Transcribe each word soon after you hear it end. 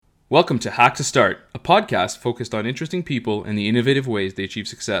Welcome to Hack to Start, a podcast focused on interesting people and the innovative ways they achieve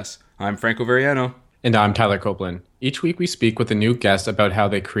success. I'm Franco Veriano. And I'm Tyler Copeland. Each week we speak with a new guest about how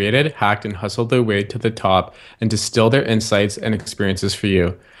they created, hacked, and hustled their way to the top and distill their insights and experiences for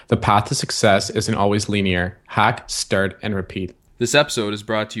you. The path to success isn't always linear. Hack, start, and repeat. This episode is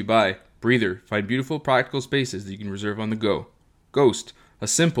brought to you by Breather. Find beautiful, practical spaces that you can reserve on the go. Ghost, a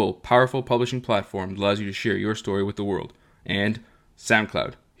simple, powerful publishing platform that allows you to share your story with the world. And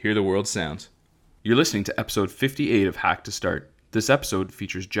SoundCloud. Hear the world sounds. You're listening to episode 58 of Hack to Start. This episode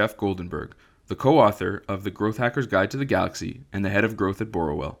features Jeff Goldenberg, the co-author of The Growth Hacker's Guide to the Galaxy and the head of growth at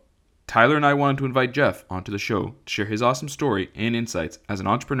Borrowell. Tyler and I wanted to invite Jeff onto the show to share his awesome story and insights as an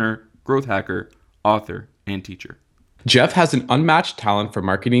entrepreneur, growth hacker, author, and teacher. Jeff has an unmatched talent for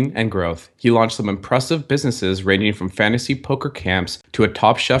marketing and growth. He launched some impressive businesses ranging from fantasy poker camps to a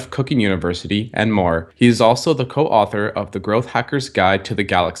Top Chef cooking university and more. He is also the co-author of The Growth Hacker's Guide to the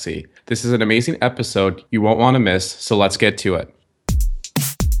Galaxy. This is an amazing episode you won't want to miss, so let's get to it.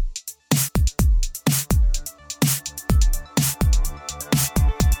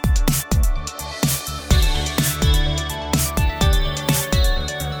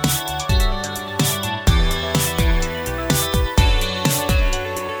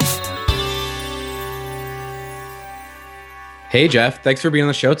 Hey, Jeff. Thanks for being on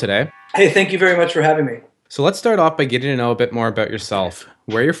the show today. Hey, thank you very much for having me. So let's start off by getting to know a bit more about yourself.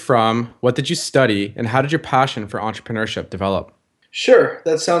 Where you're from, what did you study, and how did your passion for entrepreneurship develop? Sure.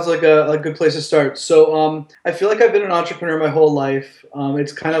 That sounds like a good place to start. So I feel like I've been an entrepreneur my whole life.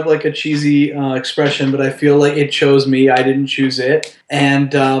 It's kind of like a cheesy expression, but I feel like it chose me. I didn't choose it.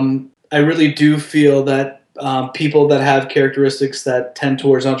 And I really do feel that people that have characteristics that tend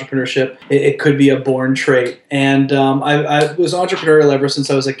towards entrepreneurship, it could be a born trait. And I was entrepreneurial ever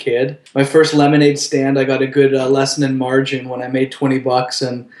since I was a kid. My first lemonade stand, I got a good lesson in margin when I made $20,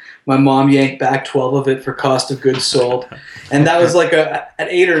 and my mom yanked back 12 of it for cost of goods sold. And that was like at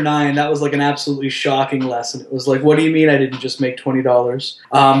 8 or 9, that was like an absolutely shocking lesson. It was like, what do you mean I didn't just make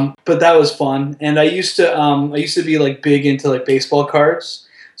 $20? But that was fun. And I used to be like big into like baseball cards.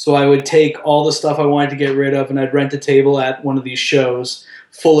 So I would take all the stuff I wanted to get rid of and I'd rent a table at one of these shows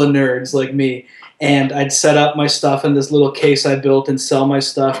full of nerds like me. And I'd set up my stuff in this little case I built and sell my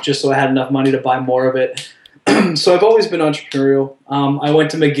stuff just so I had enough money to buy more of it. So I've always been entrepreneurial. I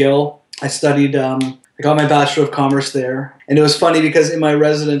went to McGill. I studied, I got my Bachelor of Commerce there. And it was funny because in my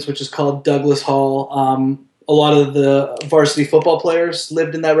residence, which is called Douglas Hall, a lot of the varsity football players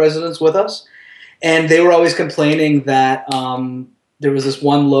lived in that residence with us. And they were always complaining that there was this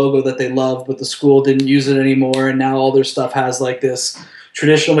one logo that they loved, but the school didn't use it anymore, and now all their stuff has like this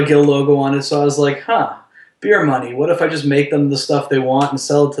traditional McGill logo on it. So I was like, beer money. What if I just make them the stuff they want and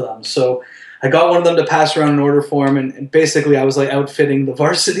sell it to them? So I got one of them to pass around an order form, and basically I was like outfitting the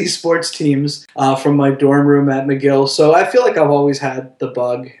varsity sports teams from my dorm room at McGill. So I feel like I've always had the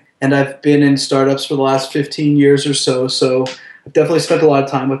bug, and I've been in startups for the last 15 years or so. So I've definitely spent a lot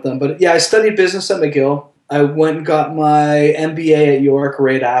of time with them. But yeah, I studied business at McGill. I went and got my MBA at York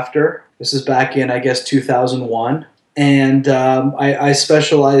right after. This is back in, I guess, 2001. And I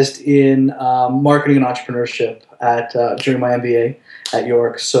specialized in marketing and entrepreneurship during my MBA at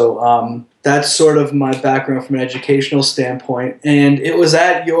York. So that's sort of my background from an educational standpoint. And it was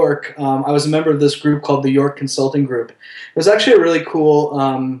at York. I was a member of this group called the York Consulting Group. It was actually a really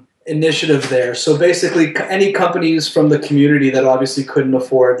cool initiative there. So basically any companies from the community that obviously couldn't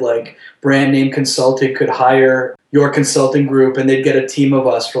afford like brand name consulting could hire your consulting group, and they'd get a team of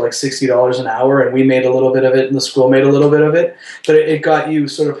us for like $60 an hour, and we made a little bit of it and the school made a little bit of it. But it got you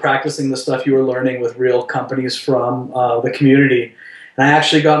sort of practicing the stuff you were learning with real companies from the community. And I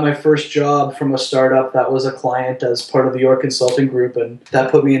actually got my first job from a startup that was a client as part of the York Consulting Group, and that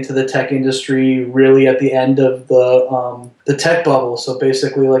put me into the tech industry really at the end of the tech bubble. So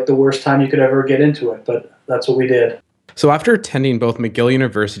basically like the worst time you could ever get into it, but that's what we did. So after attending both McGill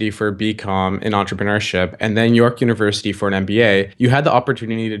University for a BCom in entrepreneurship and then York University for an MBA, you had the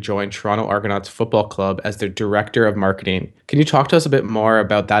opportunity to join Toronto Argonauts Football Club as their director of marketing. Can you talk to us a bit more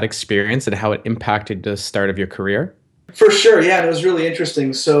about that experience and how it impacted the start of your career? For sure, yeah, it was really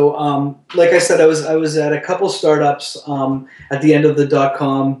interesting. So, like I said, I was at a couple startups at the end of the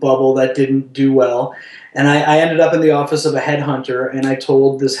 .com bubble that didn't do well, And I ended up in the office of a headhunter, and I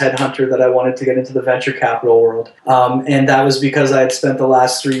told this headhunter that I wanted to get into the venture capital world. And that was because I had spent the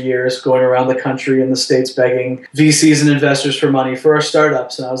last 3 years going around the country in the States begging VCs and investors for money for our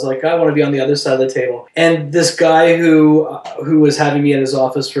startups. And I was like, I want to be on the other side of the table. And this guy who was having me at his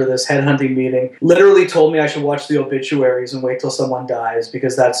office for this headhunting meeting literally told me I should watch the obituaries and wait till someone dies,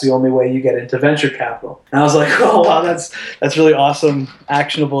 because that's the only way you get into venture capital. And I was like, oh, wow, that's really awesome,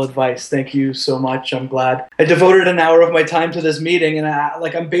 actionable advice. Thank you so much. I'm glad. I devoted an hour of my time to this meeting, and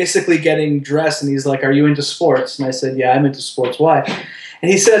I'm basically getting dressed, and he's like, are you into sports? And I said, yeah, I'm into sports. Why?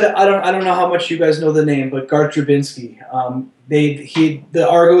 And he said, I don't know how much you guys know the name, but Garth Drabinsky. The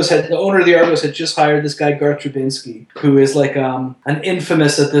owner of the Argos had just hired this guy Garth Drabinsky, who is like an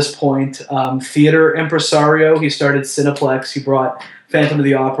infamous at this point theater impresario. He started Cineplex. He brought Phantom of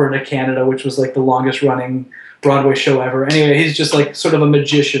the Opera into Canada, which was like the longest running Broadway show ever. Anyway, he's just like sort of a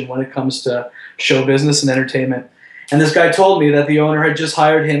magician when it comes to show business and entertainment. And this guy told me that the owner had just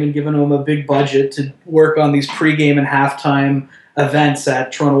hired him and given him a big budget to work on these pregame and halftime events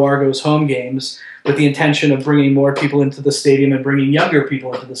at Toronto Argos home games, with the intention of bringing more people into the stadium and bringing younger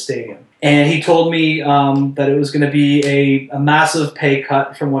people into the stadium. And he told me that it was going to be a massive pay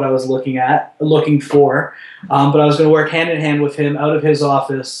cut from what I was looking for, but I was going to work hand in hand with him out of his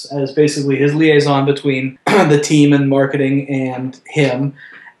office as basically his liaison between the team and marketing and him.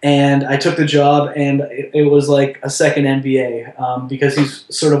 And I took the job, and it was like a second MBA, because he's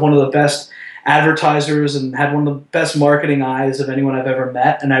sort of one of the best advertisers and had one of the best marketing eyes of anyone I've ever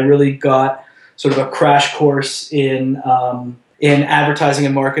met. And I really got sort of a crash course in advertising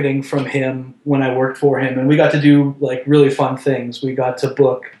and marketing from him when I worked for him. And we got to do like really fun things. We got to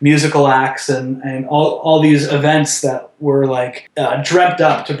book musical acts and all these events that were like dreamt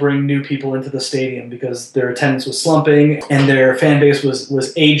up to bring new people into the stadium, because their attendance was slumping and their fan base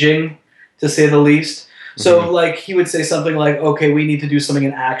was aging, to say the least. So like he would say something like, okay, we need to do something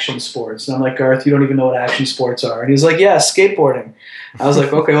in action sports. And I'm like, Garth, you don't even know what action sports are. And he's like, yeah, skateboarding. I was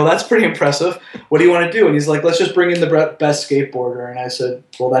like, okay, well, that's pretty impressive. What do you want to do? And he's like, let's just bring in the best skateboarder. And I said,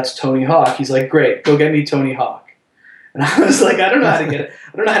 well, that's Tony Hawk. He's like, great, go get me Tony Hawk. And I was like, I don't know how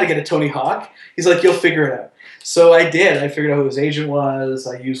to get a Tony Hawk. He's like, you'll figure it out. So I did. I figured out who his agent was.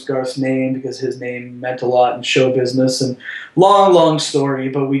 I used Garth's name because his name meant a lot in show business. And long story,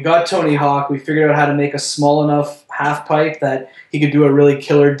 but we got Tony Hawk. We figured out how to make a small enough half pipe that he could do a really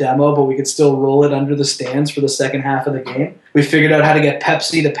killer demo, but we could still roll it under the stands for the second half of the game. We figured out how to get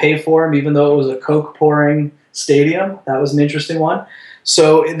Pepsi to pay for him, even though it was a Coke pouring stadium. That was an interesting one.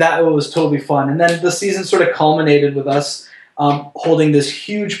 So that was totally fun. And then the season sort of culminated with us holding this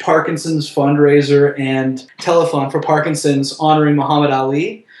huge Parkinson's fundraiser and telethon for Parkinson's honoring Muhammad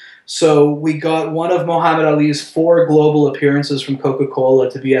Ali. So we got one of Muhammad Ali's 4 global appearances from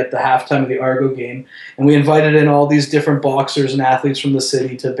Coca-Cola to be at the halftime of the Argo game. And we invited in all these different boxers and athletes from the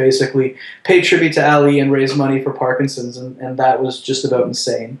city to basically pay tribute to Ali and raise money for Parkinson's. And that was just about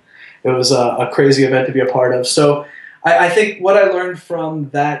insane. It was a crazy event to be a part of. So I think what I learned from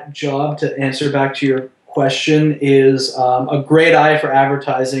that job, to answer back to your question, is a great eye for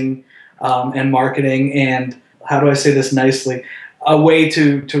advertising and marketing, and how do I say this nicely, a way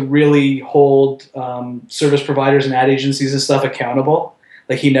to really hold service providers and ad agencies and stuff accountable.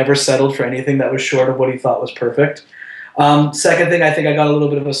 Like, he never settled for anything that was short of what he thought was perfect. Second thing, I think I got a little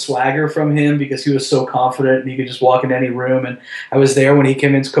bit of a swagger from him because he was so confident and he could just walk into any room. And I was there when he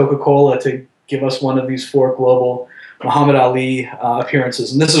came into Coca-Cola to give us one of these 4 global Muhammad Ali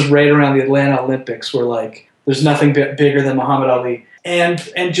appearances. And this is right around the Atlanta Olympics, where like there's nothing bigger than Muhammad Ali. And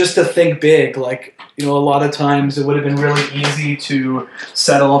just to think big, like, you know, a lot of times it would have been really easy to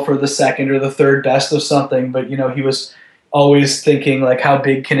settle for the second or the third best of something, but, you know, he was always thinking, like, how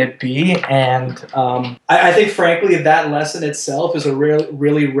big can it be? And I think, frankly, that lesson itself is a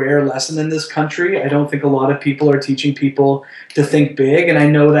really rare lesson in this country. I don't think a lot of people are teaching people to think big, and I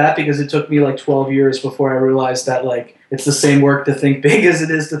know that because it took me like 12 years before I realized that, like, it's the same work to think big as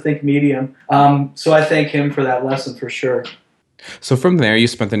it is to think medium. So I thank him for that lesson for sure. So from there, you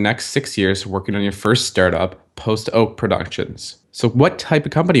spent the next 6 years working on your first startup, Post Oak Productions. So what type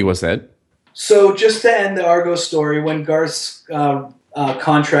of company was it? So just to end the Argo story, when Garth's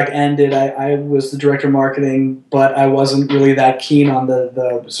contract ended, I was the director of marketing, but I wasn't really that keen on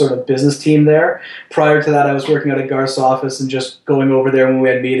the sort of business team there. Prior to that, I was working out of Garth's office and just going over there when we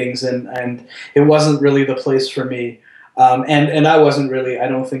had meetings, and it wasn't really the place for me. And I wasn't really, I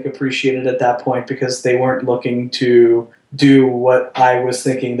don't think, appreciated at that point because they weren't looking to do what I was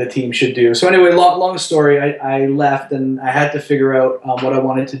thinking the team should do. So anyway, long story, I left and I had to figure out what I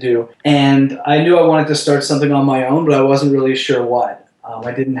wanted to do. And I knew I wanted to start something on my own, but I wasn't really sure what.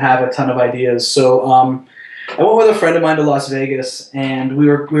 I didn't have a ton of ideas. So I went with a friend of mine to Las Vegas, and we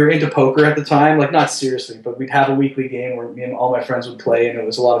were into poker at the time, like not seriously, but we'd have a weekly game where me and all my friends would play, and it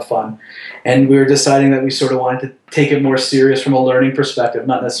was a lot of fun. And we were deciding that we sort of wanted to take it more serious from a learning perspective,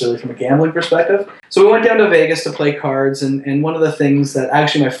 not necessarily from a gambling perspective. So we went down to Vegas to play cards, and one of the things that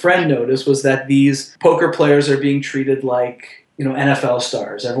actually my friend noticed was that these poker players are being treated like, you know, NFL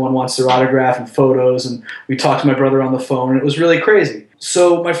stars. Everyone wants their autograph and photos, and we talked to my brother on the phone, and it was really crazy.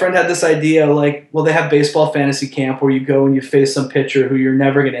 So my friend had this idea, like, well, they have baseball fantasy camp where you go and you face some pitcher who you're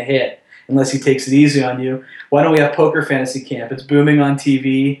never going to hit unless he takes it easy on you. Why don't we have poker fantasy camp? It's booming on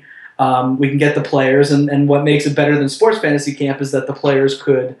TV. We can get the players, and what makes it better than sports fantasy camp is that the players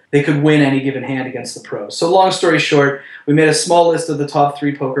could win any given hand against the pros. So long story short, we made a small list of the top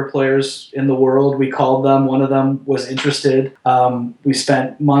 3 poker players in the world. We called them. One of them was interested. We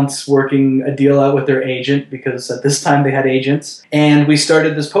spent months working a deal out with their agent, because at this time they had agents. And we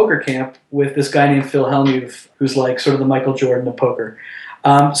started this poker camp with this guy named Phil Hellmuth, who's like sort of the Michael Jordan of poker.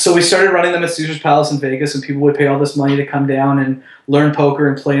 So we started running them at Caesars Palace in Vegas, and people would pay all this money to come down and learn poker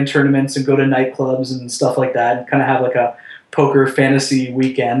and play in tournaments and go to nightclubs and stuff like that, and kind of have like a poker fantasy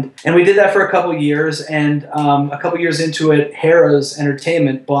weekend. And we did that for a couple years, and a couple years into it, Harrah's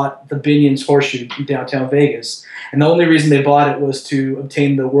Entertainment bought the Binion's Horseshoe in downtown Vegas. And the only reason they bought it was to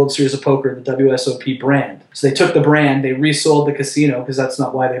obtain the World Series of Poker, the WSOP brand. So they took the brand, they resold the casino, because that's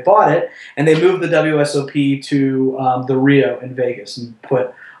not why they bought it, and they moved the WSOP to the Rio in Vegas and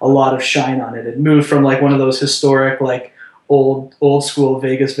put a lot of shine on it. It moved from like one of those historic, like old school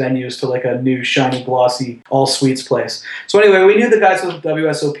Vegas venues to like a new shiny glossy all suites place. So anyway, we knew the guys with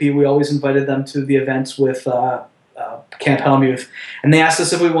WSOP. We always invited them to the events with Camp Hellmuth, and they asked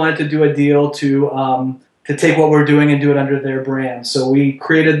us if we wanted to do a deal to take what we're doing and do it under their brand. So we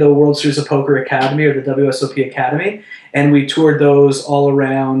created the World Series of Poker Academy, or the WSOP Academy, and we toured those all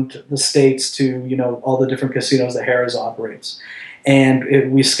around the states to, you know, all the different casinos that Harrah's operates.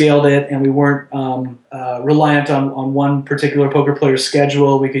 And we scaled it, and we weren't reliant on one particular poker player's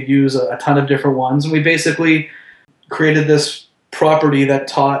schedule. We could use a ton of different ones, and we basically created this property that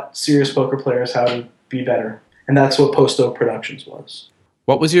taught serious poker players how to be better. And that's what Post Oak Productions was.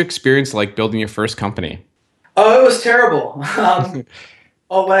 What was your experience like building your first company? Oh, it was terrible.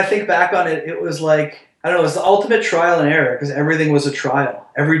 When I think back on it, it was like, I don't know, it was the ultimate trial and error, because everything was a trial.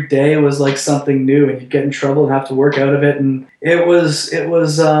 Every day was like something new, and you'd get in trouble and have to work out of it. And it was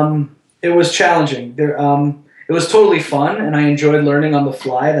challenging. It was totally fun, and I enjoyed learning on the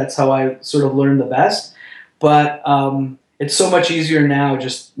fly. That's how I sort of learned the best. But it's so much easier now,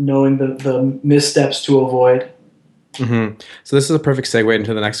 just knowing the missteps to avoid. Mm-hmm. So this is a perfect segue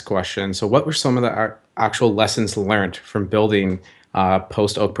into the next question. So what were some of the actual lessons learned from building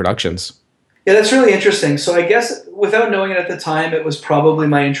Post Oak Productions? Yeah, that's really interesting. So I guess without knowing it at the time, it was probably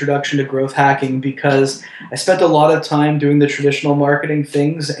my introduction to growth hacking, because I spent a lot of time doing the traditional marketing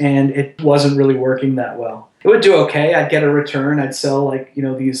things, and it wasn't really working that well. It would do okay. I'd get a return. I'd sell like, you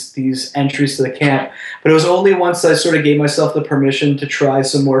know, these entries to the camp. But it was only once I sort of gave myself the permission to try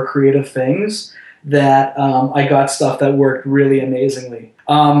some more creative things that I got stuff that worked really amazingly.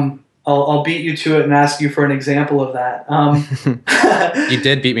 I'll beat you to it and ask you for an example of that. You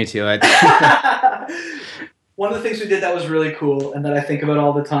did beat me to it. One of the things we did that was really cool, and that I think about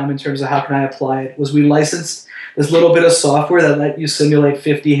all the time in terms of how can I apply it, was we licensed this little bit of software that let you simulate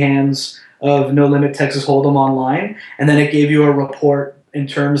 50 hands of No Limit Texas Hold'em online, and then it gave you a report in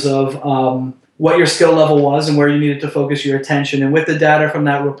terms of what your skill level was and where you needed to focus your attention. And with the data from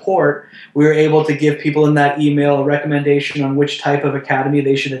that report, we were able to give people in that email a recommendation on which type of academy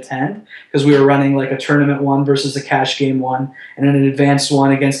they should attend, because we were running like a tournament one versus a cash game one, and an advanced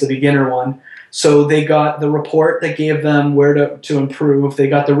one against a beginner one. So they got the report that gave them where to improve. They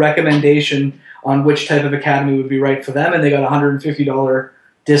got the recommendation on which type of academy would be right for them, and they got a $150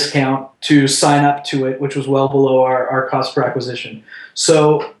 discount to sign up to it, which was well below our cost per acquisition.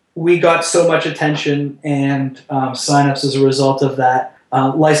 So we got so much attention and signups as a result of that,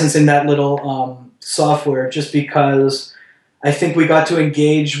 licensing that little software, just because I think we got to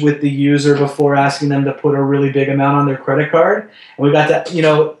engage with the user before asking them to put a really big amount on their credit card. And we got that, you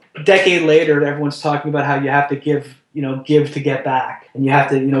know, a decade later, everyone's talking about how you have to give to get back. And you have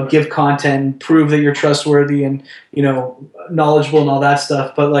to, you know, give content, prove that you're trustworthy and, you know, knowledgeable and all that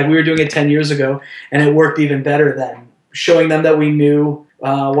stuff. But like, we were doing it 10 years ago, and it worked even better then. Showing them that we knew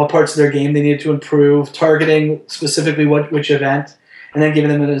what parts of their game they needed to improve, targeting specifically which event, and then giving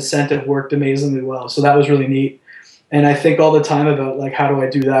them an incentive worked amazingly well. So that was really neat. And I think all the time about like, how do I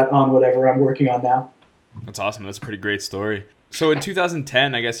do that on whatever I'm working on now? That's awesome. That's a pretty great story. So in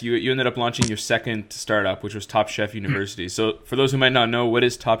 2010, I guess you ended up launching your second startup, which was Top Chef University. So for those who might not know, what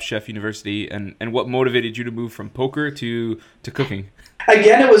is Top Chef University, and what motivated you to move from poker to cooking?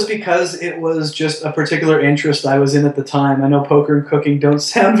 Again, it was because it was just a particular interest I was in at the time. I know poker and cooking don't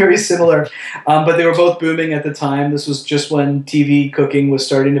sound very similar, but they were both booming at the time. This was just when TV cooking was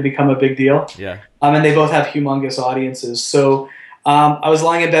starting to become a big deal. Yeah. And they both have humongous audiences. So I was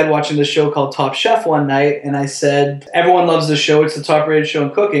lying in bed watching this show called Top Chef one night, and I said, everyone loves this show. It's the top-rated show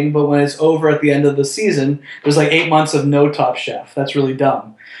in cooking, but when it's over at the end of the season, there's like 8 months of no Top Chef. That's really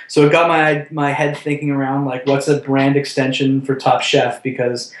dumb. So it got my head thinking around, like, what's a brand extension for Top Chef?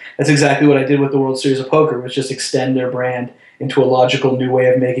 Because that's exactly what I did with the World Series of Poker, was just extend their brand into a logical new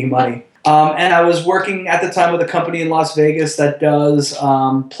way of making money. And I was working at the time with a company in Las Vegas that does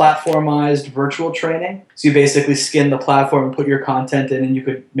platformized virtual training. So you basically skin the platform and put your content in, and you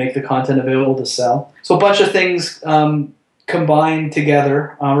could make the content available to sell. So a bunch of things combined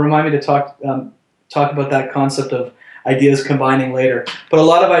together. Remind me to talk about that concept of ideas combining later. But a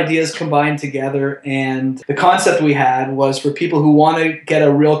lot of ideas combined together, and the concept we had was for people who want to get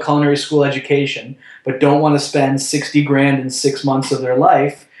a real culinary school education but don't want to spend 60 grand in 6 months of their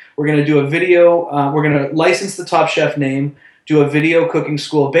life. We're going to do a video, we're going to license the Top Chef name, do a video cooking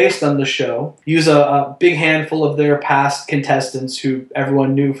school based on the show, use a big handful of their past contestants who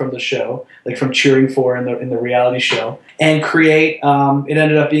everyone knew from the show, like from cheering for in the reality show, and create, it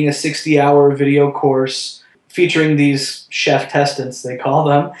ended up being a 60-hour video course featuring these chef testants, they call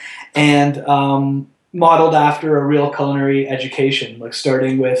them, and modeled after a real culinary education, like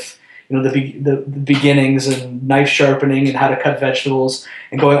starting with the beginnings and knife sharpening and how to cut vegetables,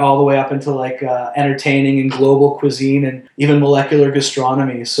 and going all the way up into like entertaining and global cuisine and even molecular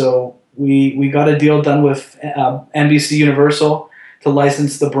gastronomy. So we got a deal done with NBC Universal to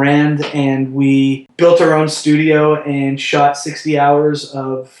license the brand, and we built our own studio and shot 60 hours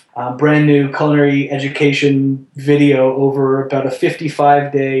of brand new culinary education video over about a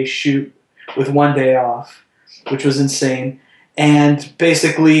 55-day shoot with 1 day off, which was insane. And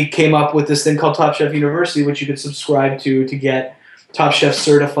basically came up with this thing called Top Chef University, which you could subscribe to get Top Chef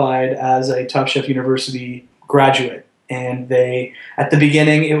certified as a Top Chef University graduate. And at the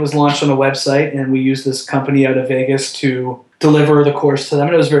beginning, it was launched on a website, and we used this company out of Vegas to deliver the course to them.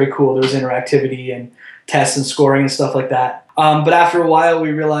 And it was very cool. There was interactivity and tests and scoring and stuff like that. But after a while,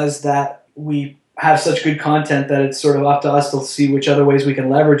 we realized that we have such good content that it's sort of up to us to see which other ways we can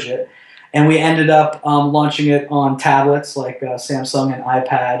leverage it. And we ended up launching it on tablets like Samsung and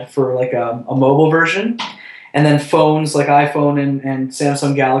iPad for like a mobile version, and then phones like iPhone and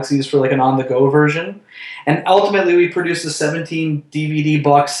Samsung Galaxies for like an on-the-go version. And ultimately, we produced a 17 DVD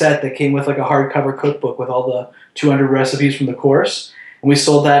box set that came with like a hardcover cookbook with all the 200 recipes from the course. And we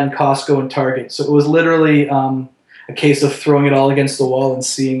sold that in Costco and Target. So it was literally a case of throwing it all against the wall and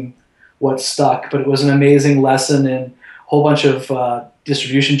seeing what stuck. But it was an amazing lesson in a whole bunch of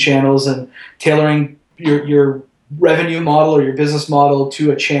distribution channels and tailoring your revenue model or your business model to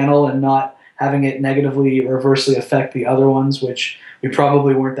a channel and not having it negatively or reversely affect the other ones, which we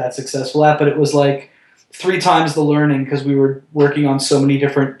probably weren't that successful at. But it was like 3 times the learning because we were working on so many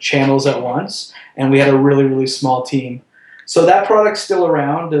different channels at once, and we had a really, really small team. So that product's still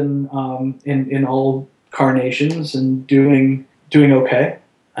around and in all carnations and doing okay.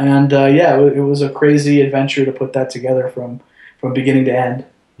 And it was a crazy adventure to put that together from beginning to end.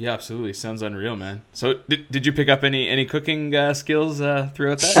 Yeah, absolutely. Sounds unreal, man. So did you pick up any cooking skills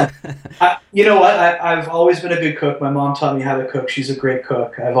throughout that? You know what? I've always been a good cook. My mom taught me how to cook. She's a great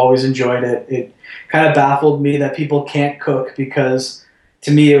cook. I've always enjoyed it. It kind of baffled me that people can't cook because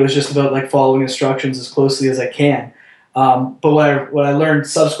to me it was just about like following instructions as closely as I can. But what I learned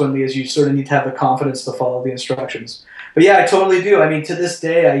subsequently is you sort of need to have the confidence to follow the instructions. But yeah, I totally do. I mean, to this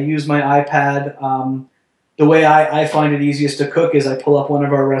day, I use my iPad. The way I find it easiest to cook is I pull up one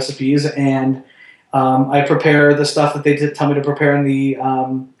of our recipes and I prepare the stuff that they tell me to prepare in the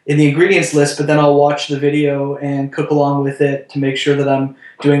ingredients list, but then I'll watch the video and cook along with it to make sure that I'm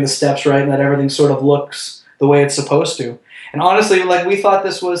doing the steps right and that everything sort of looks the way it's supposed to. And honestly, like we thought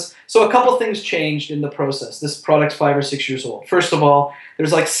this was, so a couple things changed in the process. This product's 5 or 6 years old. First of all,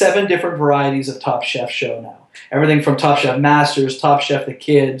 there's like 7 different varieties of Top Chef show now. Everything from Top Chef Masters, Top Chef The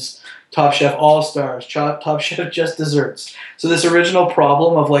Kids, Top Chef All-Stars, Top Chef Just Desserts. So this original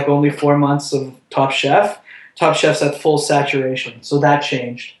problem of like only 4 months of Top Chef's at full saturation. So that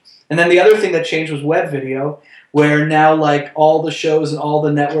changed. And then the other thing that changed was web video, where now like all the shows and all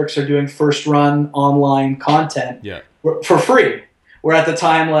the networks are doing first run online content for free. Where at the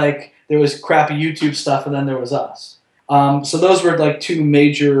time like there was crappy YouTube stuff and then there was us. So those were like 2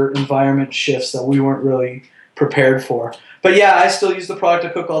 major environment shifts that we weren't really prepared for. But yeah, I still use the product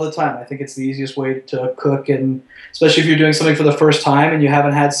to cook all the time. I think it's the easiest way to cook, and especially if you're doing something for the first time and you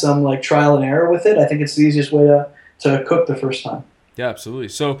haven't had some like trial and error with it, I think it's the easiest way to cook the first time. Yeah, absolutely.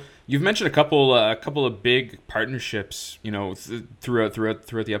 So you've mentioned a couple of big partnerships, throughout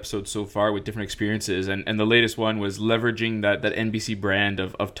the episode so far with different experiences, and the latest one was leveraging that NBC brand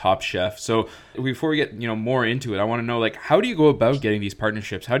of Top Chef. So before we get more into it, I want to know, like, how do you go about getting these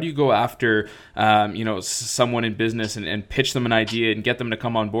partnerships? How do you go after someone in business and pitch them an idea and get them to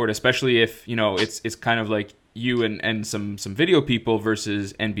come on board, especially if it's kind of like you and some video people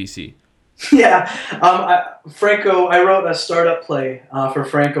versus NBC? Yeah, Franco. I wrote a startup play for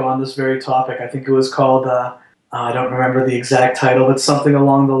Franco on this very topic. I think it was called. I don't remember the exact title, but something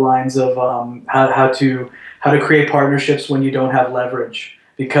along the lines of how to create partnerships when you don't have leverage.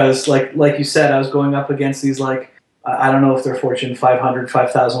 Because like you said, I was going up against these like I don't know if they're Fortune 500,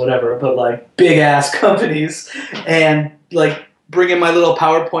 5,000, whatever, but like big ass companies, and like bringing my little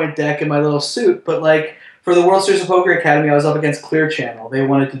PowerPoint deck and my little suit, but like. For the World Series of Poker Academy, I was up against Clear Channel. They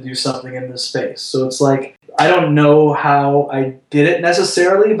wanted to do something in this space. So it's like, I don't know how I did it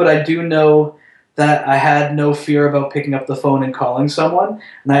necessarily, but I do know that I had no fear about picking up the phone and calling someone,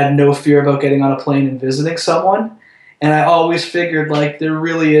 and I had no fear about getting on a plane and visiting someone. And I always figured, like, there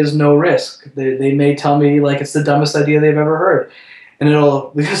really is no risk. They may tell me, like, it's the dumbest idea they've ever heard. And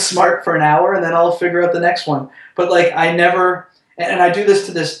it'll be smart for an hour, and then I'll figure out the next one. But, like, I never... And I do this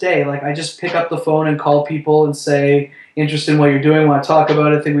to this day. Like, I just pick up the phone and call people and say, interested in what you're doing, want to talk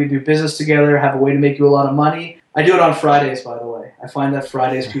about it, think we do business together, have a way to make you a lot of money. I do it on Fridays, by the way. I find that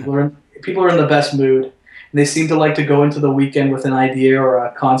Fridays people are in the best mood. And they seem to like to go into the weekend with an idea or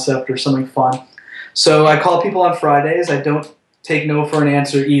a concept or something fun. So I call people on Fridays. I don't take no for an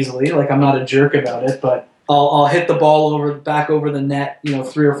answer easily. Like, I'm not a jerk about it, but I'll hit the ball back over the net,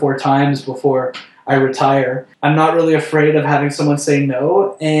 3 or 4 times before I retire. I'm not really afraid of having someone say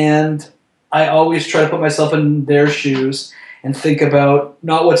no, and I always try to put myself in their shoes and think about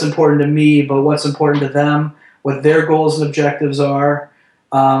not what's important to me, but what's important to them, what their goals and objectives are,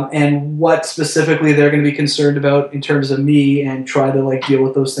 and what specifically they're going to be concerned about in terms of me, and try to like deal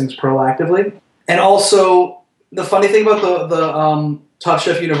with those things proactively. And also, the funny thing about the Top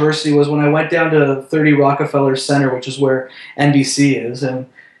Chef University was when I went down to 30 Rockefeller Center, which is where NBC is, and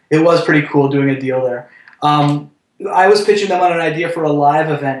it was pretty cool doing a deal there. I was pitching them on an idea for a live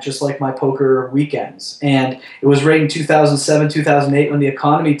event, just like my poker weekends. And it was right in 2007, 2008 when the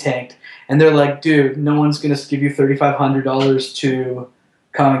economy tanked. And they're like, dude, no one's going to give you $3,500 to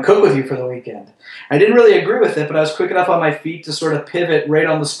come and cook with you for the weekend. I didn't really agree with it, but I was quick enough on my feet to sort of pivot right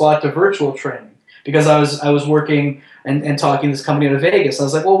on the spot to virtual training. Because I was working and talking to this company out of Vegas. I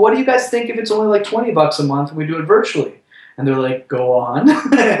was like, well, what do you guys think if it's only like $20 a month and we do it virtually? And they're like, go on.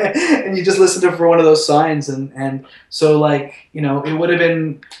 And you just listen to for one of those signs. And so, like, it would have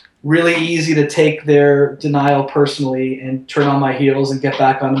been really easy to take their denial personally and turn on my heels and get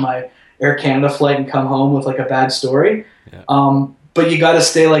back onto my Air Canada flight and come home with, like, a bad story. Yeah. But you got to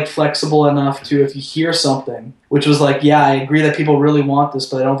stay, like, flexible enough to, if you hear something, which was like, yeah, I agree that people really want this,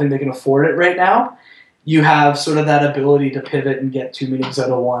 but I don't think they can afford it right now. You have sort of that ability to pivot and get 2 meetings out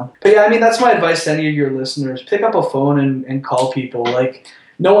of one. But yeah, I mean, that's my advice to any of your listeners. Pick up a phone and call people. Like,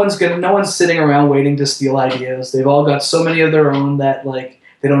 no one's sitting around waiting to steal ideas. They've all got so many of their own that, like,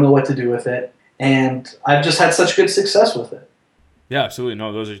 they don't know what to do with it. And I've just had such good success with it. Yeah, absolutely.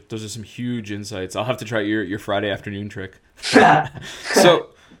 No, those are some huge insights. I'll have to try your Friday afternoon trick.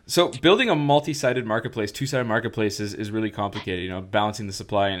 So building a multi-sided marketplace, two-sided marketplace is really complicated, balancing the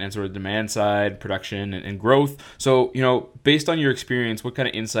supply and sort of demand side, production and growth. So, based on your experience, what kind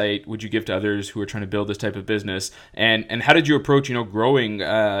of insight would you give to others who are trying to build this type of business? And how did you approach, growing,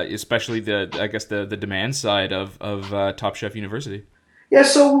 especially the demand side of Top Chef University? Yeah,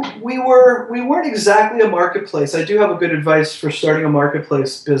 so we weren't exactly a marketplace. I do have a good advice for starting a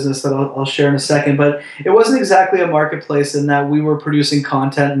marketplace business that I'll share in a second, but it wasn't exactly a marketplace in that we were producing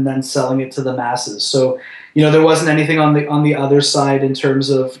content and then selling it to the masses. So, there wasn't anything on the other side in terms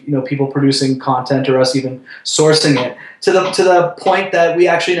of, people producing content or us even sourcing it to the point that we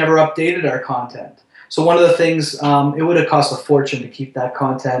actually never updated our content. So one of the things, it would have cost a fortune to keep that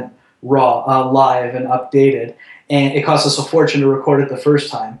content raw, live and updated. And it cost us a fortune to record it the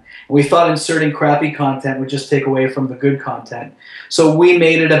first time. And we thought inserting crappy content would just take away from the good content. So we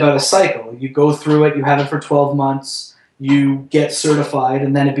made it about a cycle. You go through it, you have it for 12 months, you get certified,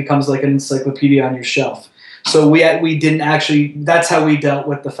 and then it becomes like an encyclopedia on your shelf. So we didn't actually, that's how we dealt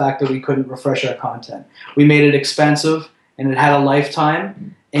with the fact that we couldn't refresh our content. We made it expensive, and it had a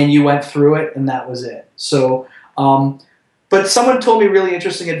lifetime, and you went through it, and that was it. So But someone told me really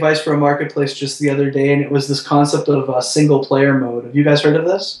interesting advice for a marketplace just the other day, and it was this concept of a single player mode. Have you guys heard of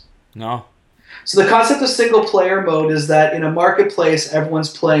this? No. So the concept of single player mode is that in a marketplace, everyone's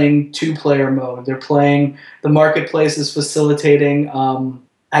playing two-player mode. The marketplace is facilitating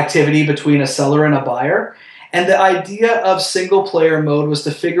activity between a seller and a buyer. And the idea of single player mode was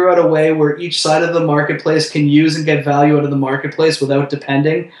to figure out a way where each side of the marketplace can use and get value out of the marketplace without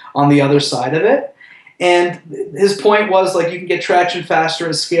depending on the other side of it. And his point was, like, you can get traction faster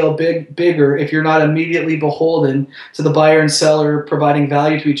and scale bigger if you're not immediately beholden to the buyer and seller providing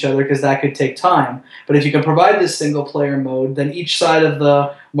value to each other, because that could take time. But if you can provide this single player mode, then each side of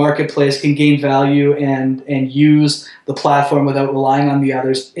the marketplace can gain value and use the platform without relying on the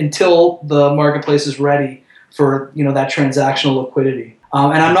others until the marketplace is ready for, you know, that transactional liquidity.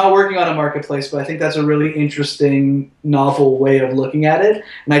 And I'm not working on a marketplace, but I think that's a really interesting, novel way of looking at it.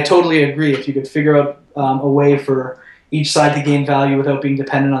 And I totally agree. If you could figure out a way for each side to gain value without being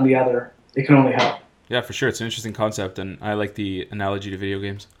dependent on the other, it can only help. Yeah, for sure. It's an interesting concept, and I like the analogy to video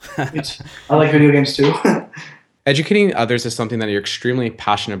games. I like video games too. Educating others is something that you're extremely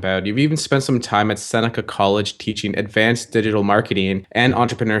passionate about. You've even spent some time at Seneca College teaching advanced digital marketing and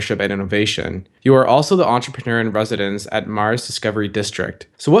entrepreneurship and innovation. You are also the entrepreneur in residence at Mars Discovery District.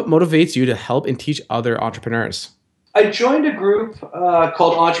 So what motivates you to help and teach other entrepreneurs? I joined a group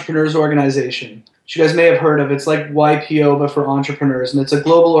called Entrepreneurs Organization, which you guys may have heard of. It's like YPO, but for entrepreneurs. And it's a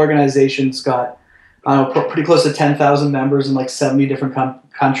global organization. It's got pretty close to 10,000 members in like 70 different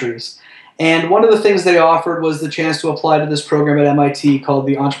countries. And one of the things they offered was the chance to apply to this program at MIT called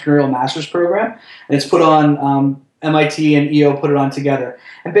the Entrepreneurial Masters Program. And it's put on, MIT and EO put it on together.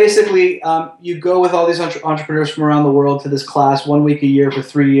 And basically, you go with all these entrepreneurs from around the world to this class 1 week a year for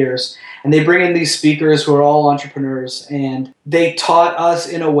 3 years. And they bring in these speakers who are all entrepreneurs. And they taught us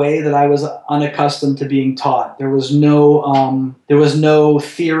in a way that I was unaccustomed to being taught. There was no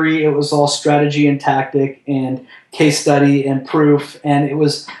theory. It was all strategy and tactic and case study and proof. And it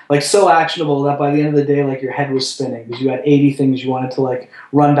was like so actionable that by the end of the day, like your head was spinning because you had 80 things you wanted to like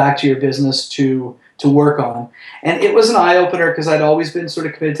run back to your business to work on. And it was an eye-opener because I'd always been sort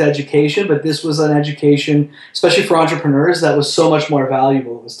of committed to education, but this was an education, especially for entrepreneurs, that was so much more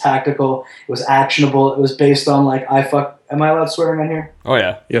valuable. It was tactical, it was actionable, it was based on like, am I allowed swearing on here? Oh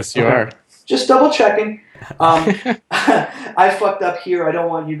yeah. Yes, you are. Just double checking. I fucked up here. I don't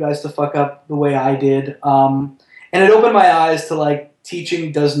want you guys to fuck up the way I did. And it opened my eyes to like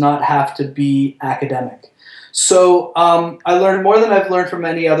teaching does not have to be academic. So I learned more than I've learned from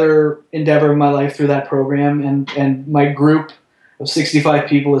any other endeavor in my life through that program. And my group of 65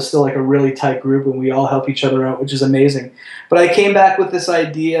 people is still like a really tight group, and we all help each other out, which is amazing. But I came back with this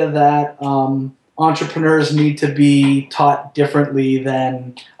idea that entrepreneurs need to be taught differently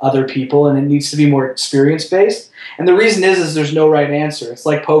than other people, and it needs to be more experience-based. And the reason is there's no right answer. It's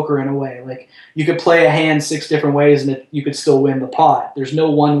like poker in a way. Like you could play a hand 6 different ways and you could still win the pot. There's no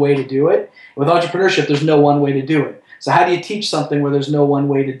one way to do it. With entrepreneurship, there's no one way to do it. So how do you teach something where there's no one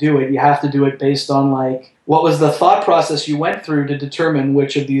way to do it? You have to do it based on like what was the thought process you went through to determine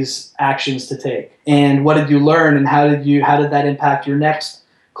which of these actions to take, and what did you learn, and how did that impact your next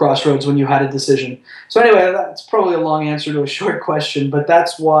crossroads when you had a decision. So anyway, that's probably a long answer to a short question, but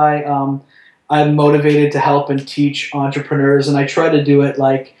that's why I'm motivated to help and teach entrepreneurs, and I try to do it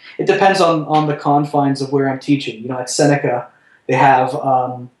like, it depends on the confines of where I'm teaching. You know, at Seneca, they have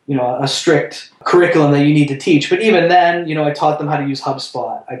a strict curriculum that you need to teach, but even then, you know, I taught them how to use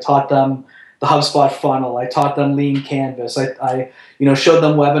HubSpot. I taught them the HubSpot funnel. I taught them Lean Canvas. I showed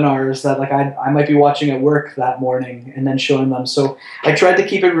them webinars that like I might be watching at work that morning and then showing them. So I tried to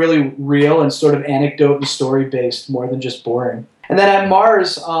keep it really real and sort of anecdote and story based more than just boring. And then at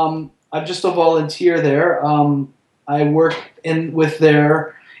Mars, I'm just a volunteer there. I work with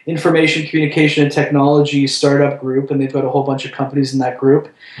their information communication and technology startup group, and they've got a whole bunch of companies in that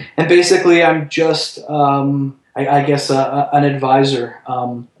group. And basically I'm just I guess an advisor.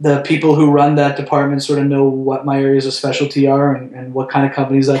 The people who run that department sort of know what my areas of specialty are and what kind of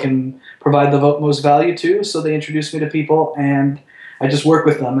companies I can provide the most value to. So they introduce me to people, and I just work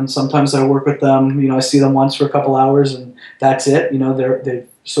with them. And sometimes I work with them. You know, I see them once for a couple hours, and that's it. You know, they've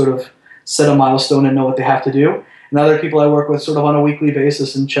sort of set a milestone and know what they have to do. And other people I work with sort of on a weekly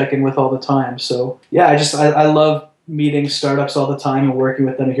basis and check in with all the time. So yeah, I love meeting startups all the time and working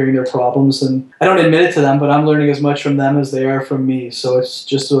with them and hearing their problems. And I don't admit it to them, but I'm learning as much from them as they are from me. So it's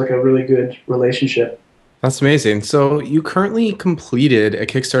just like a really good relationship. That's amazing. So you currently completed a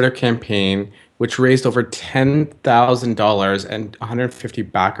Kickstarter campaign which raised over $10,000 and 150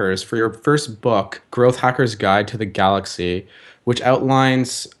 backers for your first book, Growth Hacker's Guide to the Galaxy, which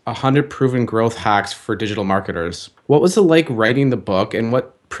outlines 100 proven growth hacks for digital marketers. What was it like writing the book, and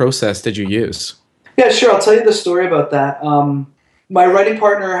what process did you use? Yeah, sure. I'll tell you the story about that. My writing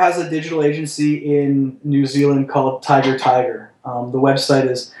partner has a digital agency in New Zealand called Tiger Tiger. The website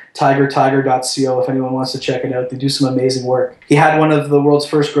is tigertiger.co if anyone wants to check it out. They do some amazing work. He had one of the world's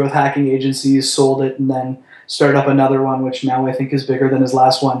first growth hacking agencies, sold it, and then started up another one, which now I think is bigger than his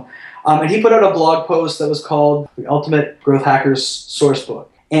last one. And he put out a blog post that was called The Ultimate Growth Hacker's Sourcebook.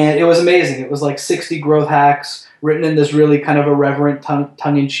 And it was amazing. It was like 60 growth hacks written in this really kind of irreverent,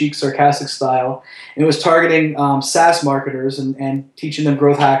 tongue-in-cheek, sarcastic style. And it was targeting SaaS marketers and teaching them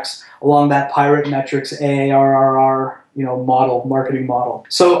growth hacks along that pirate metrics, AARRR, marketing model.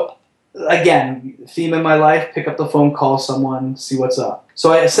 So again, theme in my life, pick up the phone, call someone, see what's up.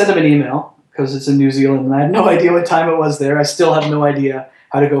 So I sent him an email because it's in New Zealand and I had no idea what time it was there. I still have no idea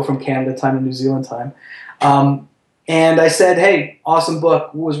how to go from Canada time to New Zealand time. And I said, hey, awesome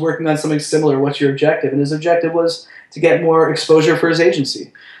book, was working on something similar. What's your objective? And his objective was to get more exposure for his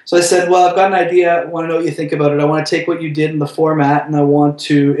agency. So I said, well, I've got an idea. I want to know what you think about it. I want to take what you did in the format and I want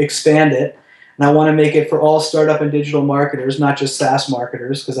to expand it. And I want to make it for all startup and digital marketers, not just SaaS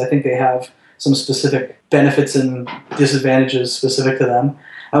marketers, because I think they have some specific benefits and disadvantages specific to them.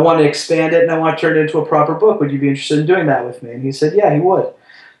 I want to expand it and I want to turn it into a proper book. Would you be interested in doing that with me? And he said, yeah, he would.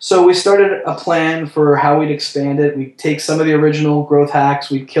 So we started a plan for how we'd expand it. We'd take some of the original growth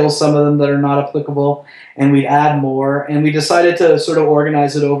hacks, we'd kill some of them that are not applicable, and we'd add more. And we decided to sort of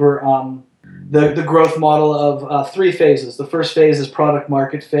organize it over the growth model of 3 phases. The first phase is product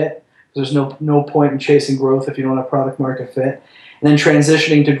market fit. There's no point in chasing growth if you don't have product market fit. And then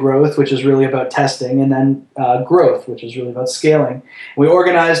transitioning to growth, which is really about testing, and then growth, which is really about scaling. And we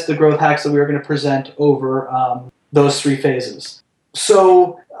organized the growth hacks that we were going to present over those 3 phases.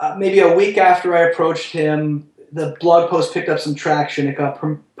 So maybe a week after I approached him, the blog post picked up some traction. It got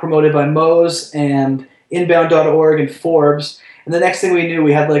promoted by Moz and Inbound.org and Forbes. And the next thing we knew,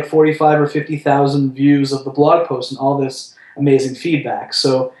 we had like 45 or 50,000 views of the blog post and all this amazing feedback.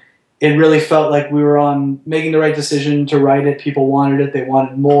 So it really felt like we were making the right decision to write it. People wanted it. They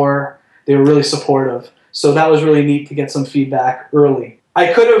wanted more. They were really supportive. So that was really neat to get some feedback early.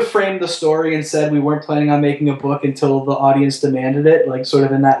 I could have framed the story and said we weren't planning on making a book until the audience demanded it, like sort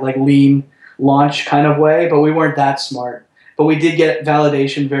of in that like lean launch kind of way, but we weren't that smart. But we did get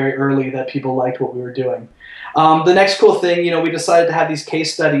validation very early that people liked what we were doing. The next cool thing, we decided to have these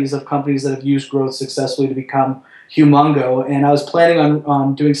case studies of companies that have used growth successfully to become humongo, and I was planning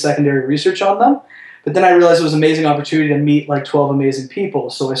on doing secondary research on them, but then I realized it was an amazing opportunity to meet like 12 amazing people.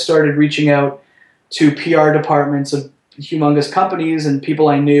 So I started reaching out to PR departments of humongous companies and people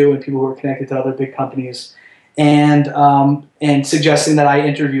I knew and people who were connected to other big companies, and suggesting that I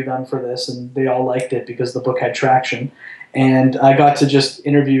interview them for this, and they all liked it because the book had traction. And I got to just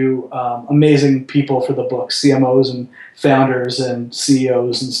interview amazing people for the book, CMOs and founders and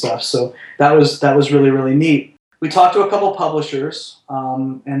CEOs and stuff. So that was really, really neat. We talked to a couple publishers,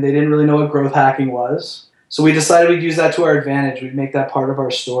 and they didn't really know what growth hacking was. So we decided we'd use that to our advantage. We'd make that part of our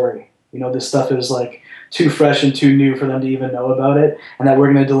story. This stuff is like too fresh and too new for them to even know about it, and that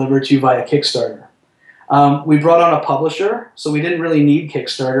we're going to deliver it to you via Kickstarter. We brought on a publisher, so we didn't really need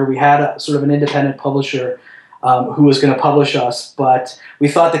Kickstarter. We had sort of an independent publisher who was going to publish us, but we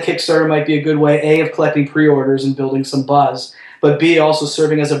thought the Kickstarter might be a good way, A, of collecting pre-orders and building some buzz, but B, also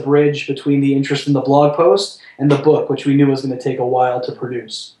serving as a bridge between the interest in the blog post and the book, which we knew was going to take a while to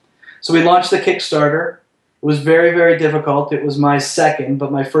produce. So we launched the Kickstarter. It was very, very difficult. It was my second,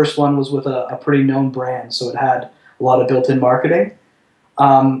 but my first one was with a pretty known brand, so it had a lot of built-in marketing.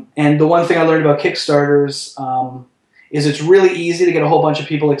 And the one thing I learned about Kickstarters is it's really easy to get a whole bunch of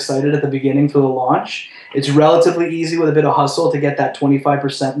people excited at the beginning for the launch. It's relatively easy with a bit of hustle to get that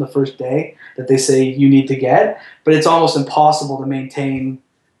 25% in the first day that they say you need to get, but it's almost impossible to maintain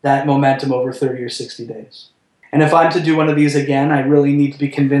that momentum over 30 or 60 days. And if I'm to do one of these again, I really need to be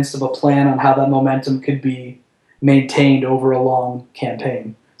convinced of a plan on how that momentum could be maintained over a long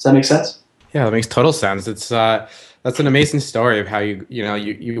campaign. Does that make sense? Yeah, that makes total sense. It's that's an amazing story of how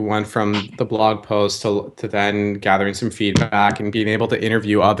you went from the blog post to then gathering some feedback and being able to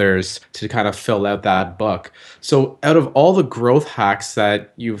interview others to kind of fill out that book. So out of all the growth hacks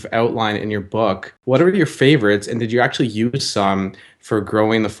that you've outlined in your book, what are your favorites, and did you actually use some for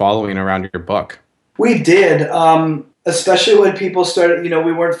growing the following around your book? We did, especially when people started,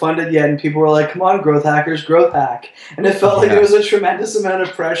 we weren't funded yet, and people were like, come on, growth hackers, growth hack. And it felt like there was a tremendous amount of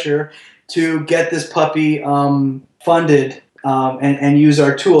pressure to get this puppy funded and use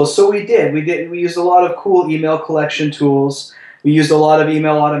our tools. So we did. We used a lot of cool email collection tools. We used a lot of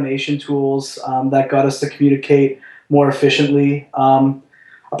email automation tools that got us to communicate more efficiently.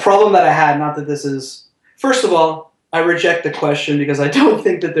 A problem that I had, not that this is, first of all, I reject the question because I don't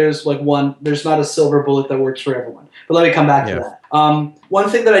think that there's not a silver bullet that works for everyone. But let me come back to that. One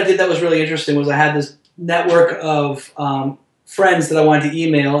thing that I did that was really interesting was I had this network of friends that I wanted to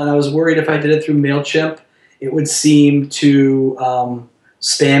email, and I was worried if I did it through MailChimp, it would seem too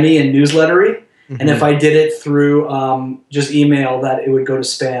spammy and newslettery. Mm-hmm. And if I did it through just email, that it would go to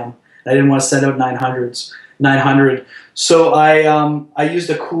spam. I didn't want to send out 900. So I used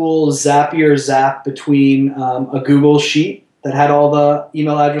a cool Zapier Zap between a Google Sheet that had all the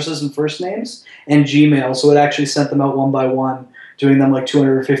email addresses and first names and Gmail. So it actually sent them out one by one, doing them like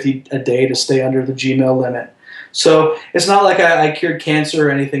 250 a day to stay under the Gmail limit. So it's not like I cured cancer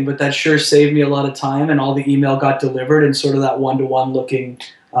or anything, but that sure saved me a lot of time, and all the email got delivered in sort of that one-to-one looking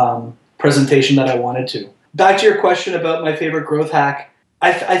presentation that I wanted to. Back to your question about my favorite growth hack,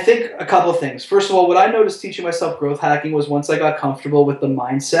 I think a couple of things. First of all, what I noticed teaching myself growth hacking was once I got comfortable with the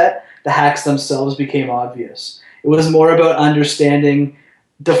mindset, the hacks themselves became obvious. It was more about understanding,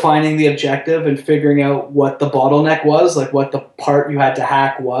 defining the objective and figuring out what the bottleneck was, like what the part you had to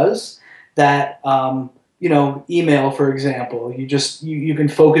hack was. That, email, for example, you can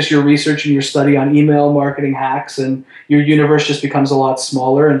focus your research and your study on email marketing hacks, and your universe just becomes a lot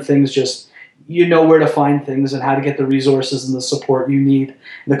smaller, and things just, you know where to find things and how to get the resources and the support you need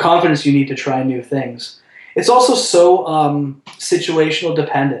and the confidence you need to try new things. It's also so situational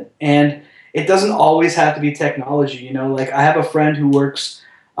dependent, and it doesn't always have to be technology. Like I have a friend who works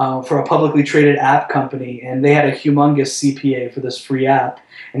for a publicly traded app company, and they had a humongous CPA for this free app,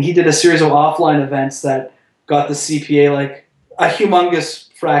 and he did a series of offline events that got the CPA like a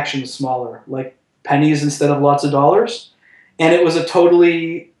humongous fraction smaller, like pennies instead of lots of dollars. And it was a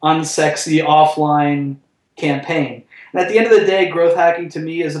totally unsexy offline campaign. And at the end of the day, growth hacking to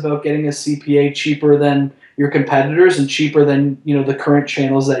me is about getting a CPA cheaper than your competitors and cheaper than the current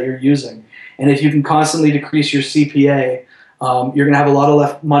channels that you're using. And if you can constantly decrease your CPA, you're going to have a lot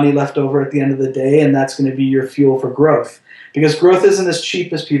of money left over at the end of the day, and that's going to be your fuel for growth. Because growth isn't as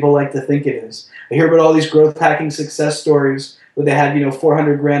cheap as people like to think it is. I hear about all these growth hacking success stories where they had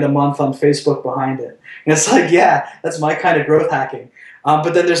 400 grand a month on Facebook behind it. And it's like, yeah, that's my kind of growth hacking. But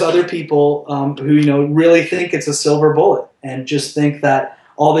then there's other people who really think it's a silver bullet and just think that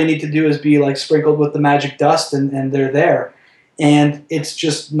all they need to do is be like sprinkled with the magic dust and they're there. And it's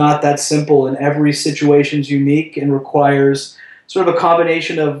just not that simple, and every situation's unique and requires sort of a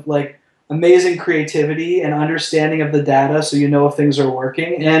combination of like amazing creativity and understanding of the data so if things are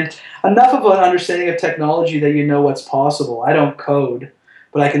working, and enough of an understanding of technology that what's possible. I don't code,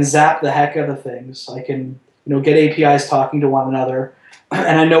 but I can zap the heck out of things. I can get APIs talking to one another,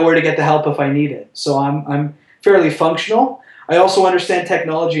 and I know where to get the help if I need it. So I'm fairly functional. I also understand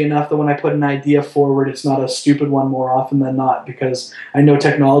technology enough that when I put an idea forward, it's not a stupid one more often than not, because I know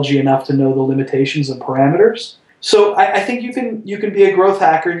technology enough to know the limitations and parameters. So I think you can be a growth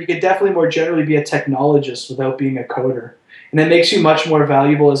hacker, and you can definitely more generally be a technologist without being a coder. And it makes you much more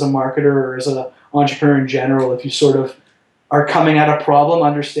valuable as a marketer or as an entrepreneur in general if you sort of are coming at a problem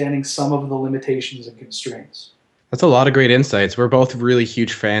understanding some of the limitations and constraints. That's a lot of great insights. We're both really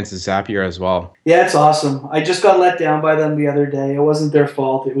huge fans of Zapier as well. Yeah, it's awesome. I just got let down by them the other day. It wasn't their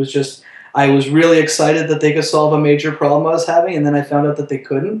fault. It was just I was really excited that they could solve a major problem I was having, and then I found out that they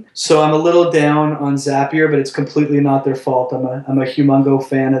couldn't. So I'm a little down on Zapier, but it's completely not their fault. I'm a humongo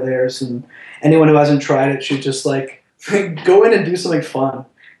fan of theirs, and anyone who hasn't tried it should just go in and do something fun.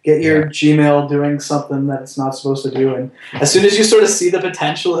 Get your Gmail doing something that it's not supposed to do, and as soon as you sort of see the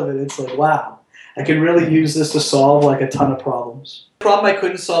potential of it, it's like, wow, I can really use this to solve like a ton of problems. The problem I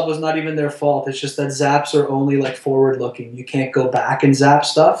couldn't solve was not even their fault. It's just that zaps are only like forward-looking. You can't go back and zap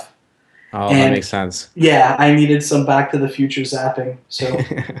stuff. Oh, that makes sense. Yeah, I needed some Back to the Future zapping. So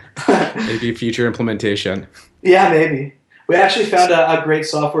maybe future implementation. Yeah, maybe. We actually found a great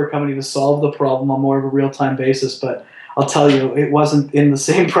software company to solve the problem on more of a real-time basis, but I'll tell you, it wasn't in the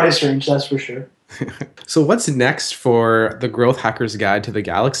same price range, that's for sure. So what's next for the Growth Hackers Guide to the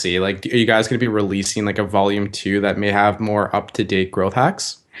Galaxy? Are you guys going to be releasing a volume 2 that may have more up-to-date growth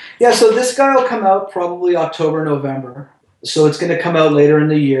hacks? Yeah, so this guy will come out probably October, November. So it's going to come out later in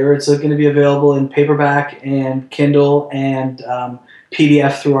the year. It's going to be available in paperback and Kindle and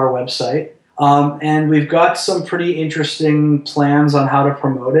PDF through our website. And we've got some pretty interesting plans on how to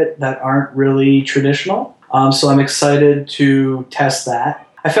promote it that aren't really traditional. So I'm excited to test that.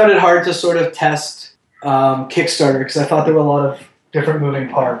 I found it hard to sort of test Kickstarter because I thought there were a lot of different moving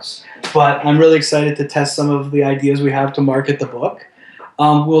parts. But I'm really excited to test some of the ideas we have to market the book.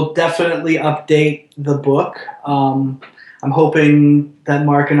 We'll definitely update the book. I'm hoping that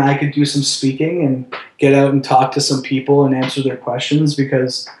Mark and I could do some speaking and get out and talk to some people and answer their questions,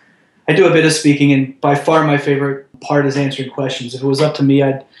 because I do a bit of speaking, and by far my favorite part is answering questions. If it was up to me,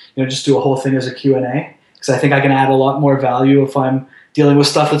 I'd just do a whole thing as a Q&A, because I think I can add a lot more value if I'm dealing with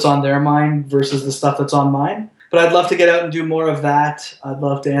stuff that's on their mind versus the stuff that's on mine. But I'd love to get out and do more of that. I'd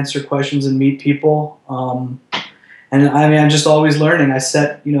love to answer questions and meet people. And I mean, I'm just always learning. I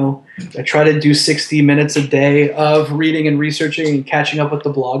try to do 60 minutes a day of reading and researching and catching up with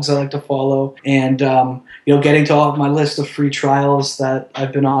the blogs I like to follow, and getting to all of my list of free trials that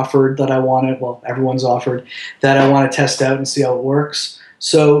I've been offered that I wanted. Well, everyone's offered that I want to test out and see how it works.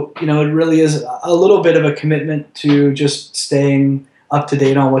 So it really is a little bit of a commitment to just staying up to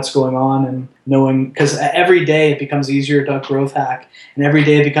date on what's going on and knowing, because every day it becomes easier to growth hack, and every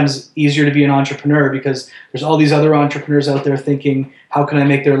day it becomes easier to be an entrepreneur because there's all these other entrepreneurs out there thinking, how can I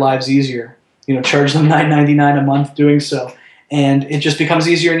make their lives easier? Charge them $9.99 a month doing so, and it just becomes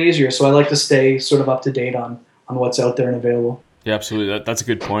easier and easier. So I like to stay sort of up to date on what's out there and available. Yeah, absolutely. That's a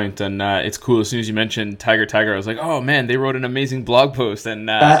good point, and it's cool. As soon as you mentioned Tiger, I was like, "Oh man, they wrote an amazing blog post,"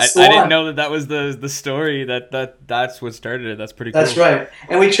 and I didn't know that was the story that's what started it. That's pretty cool. That's right.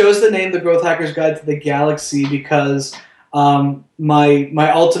 And we chose the name, The Growth Hacker's Guide to the Galaxy, because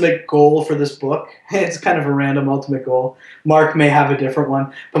my ultimate goal for this book, it's kind of a random ultimate goal. Mark may have a different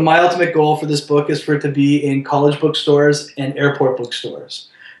one, but my ultimate goal for this book is for it to be in college bookstores and airport bookstores.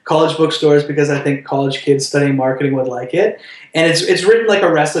 College bookstores, because I think college kids studying marketing would like it. And it's written like a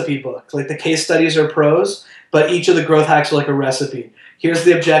recipe book. Like the case studies are prose, but each of the growth hacks are like a recipe. Here's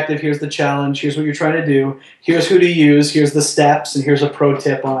the objective, here's the challenge, here's what you're trying to do, here's who to use, here's the steps, and here's a pro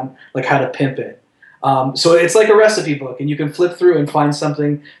tip on like how to pimp it. So it's like a recipe book, and you can flip through and find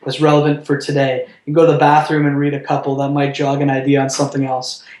something that's relevant for today. You can go to the bathroom and read a couple that might jog an idea on something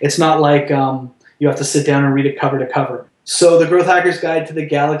else. It's not like you have to sit down and read it cover to cover. So the Growth Hacker's Guide to the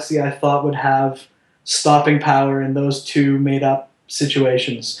Galaxy, I thought, would have stopping power in those two made-up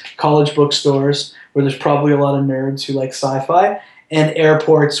situations. College bookstores, where there's probably a lot of nerds who like sci-fi, and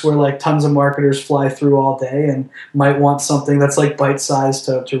airports where like tons of marketers fly through all day and might want something that's like bite-sized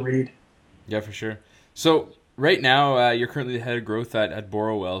to read. Yeah, for sure. So right now, you're currently the head of growth at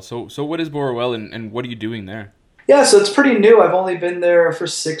Borrowell. So what is Borrowell, and what are you doing there? Yeah, so it's pretty new. I've only been there for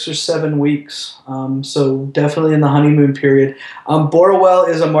 6 or 7 weeks, so definitely in the honeymoon period. Borrowell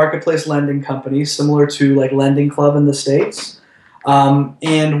is a marketplace lending company similar to like Lending Club in the States.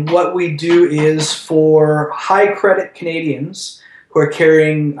 And what we do is for high credit Canadians who are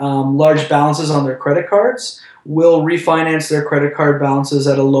carrying large balances on their credit cards, we'll refinance their credit card balances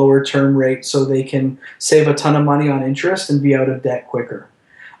at a lower term rate so they can save a ton of money on interest and be out of debt quicker.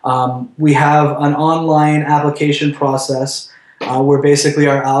 We have an online application process where basically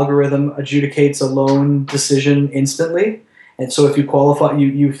our algorithm adjudicates a loan decision instantly. And so if you qualify,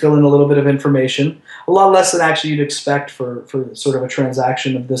 you fill in a little bit of information, a lot less than actually you'd expect for sort of a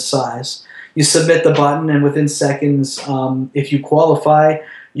transaction of this size. You submit the button, and within seconds, if you qualify,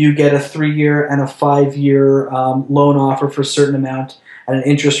 you get a 3-year and a 5-year loan offer for a certain amount at an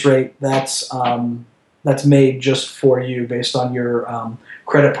interest rate that's made just for you based on your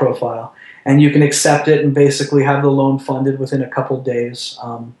credit profile. And you can accept it and basically have the loan funded within a couple of days,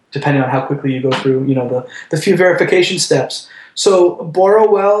 depending on how quickly you go through, the few verification steps. So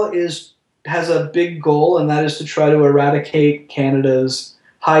Borrowell has a big goal, and that is to try to eradicate Canada's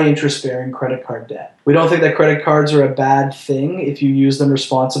high interest-bearing credit card debt. We don't think that credit cards are a bad thing if you use them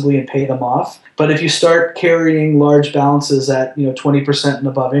responsibly and pay them off. But if you start carrying large balances at 20% and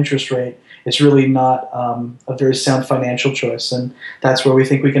above interest rate, it's really not a very sound financial choice, and that's where we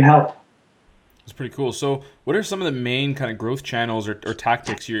think we can help. That's pretty cool. So what are some of the main kind of growth channels or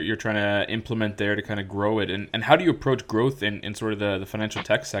tactics you're trying to implement there to kind of grow it? And how do you approach growth in sort of the financial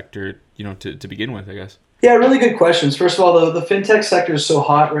tech sector, to begin with, I guess? Yeah, really good questions. First of all, the fintech sector is so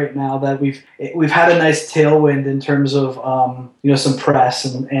hot right now that we've had a nice tailwind in terms of some press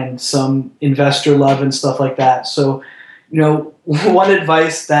and some investor love and stuff like that. So, one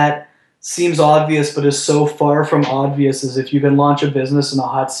advice that seems obvious but is so far from obvious is if you can launch a business in a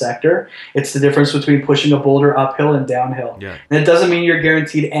hot sector, it's the difference between pushing a boulder uphill and downhill. Yeah. And it doesn't mean you're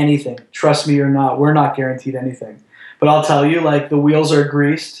guaranteed anything. Trust me, you're not. We're not guaranteed anything. But I'll tell you, the wheels are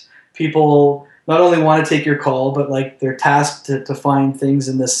greased. People not only want to take your call, but they're tasked to find things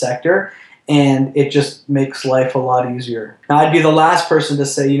in this sector, and it just makes life a lot easier. Now, I'd be the last person to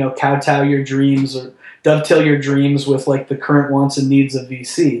say, kowtow your dreams or dovetail your dreams with the current wants and needs of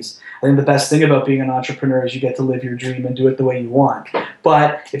VCs. I think the best thing about being an entrepreneur is you get to live your dream and do it the way you want.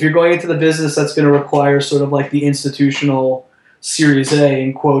 But if you're going into the business that's going to require sort of the institutional Series A,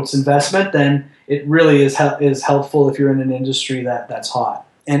 in quotes, investment, then it really is helpful if you're in an industry that's hot.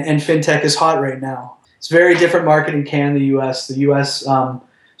 And fintech is hot right now. It's a very different market in Canada and the U.S. The U.S.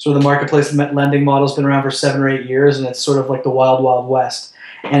 sort of the marketplace lending model has been around for 7 or 8 years, and it's sort of like the wild, wild west.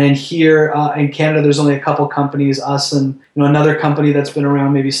 And in here in Canada, there's only a couple companies, us and another company that's been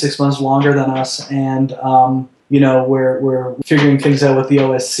around maybe 6 months longer than us, and we're figuring things out with the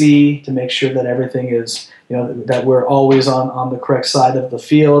OSC to make sure that everything is that we're always on the correct side of the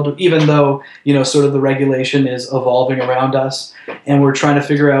field, even though sort of the regulation is evolving around us, and we're trying to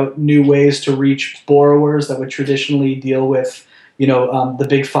figure out new ways to reach borrowers that would traditionally deal with the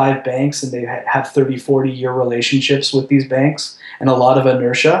big 5 banks, and they have 30, 40-year relationships with these banks and a lot of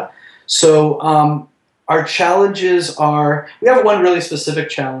inertia. So our challenges are, we have one really specific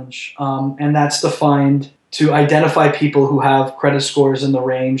challenge, and that's to identify people who have credit scores in the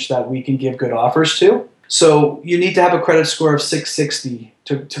range that we can give good offers to. So you need to have a credit score of 660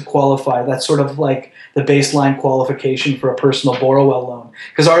 to qualify. That's sort of like the baseline qualification for a personal Borrowell loan,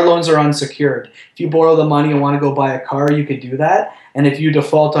 because our loans are unsecured. If you borrow the money and want to go buy a car, you could do that. And if you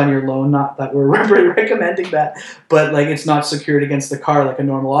default on your loan, not that we're recommending that, but like it's not secured against the car like a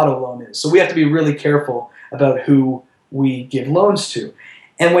normal auto loan is. So we have to be really careful about who we give loans to.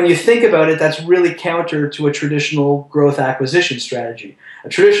 And when you think about it, that's really counter to a traditional growth acquisition strategy. A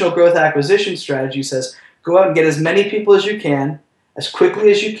traditional growth acquisition strategy says, go out and get as many people as you can, as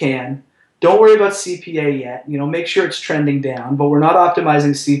quickly as you can. Don't worry about CPA yet. Make sure it's trending down, but we're not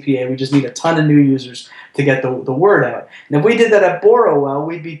optimizing CPA. We just need a ton of new users to get the word out. And if we did that at Borrowell,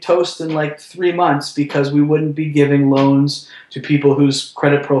 we'd be toast in like 3 months, because we wouldn't be giving loans to people whose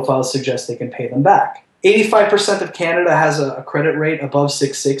credit profiles suggest they can pay them back. 85% of Canada has a credit rate above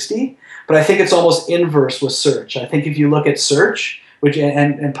 660, but I think it's almost inverse with search. I think if you look at search, which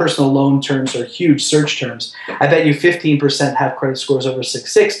and personal loan terms are huge search terms, I bet you 15% have credit scores over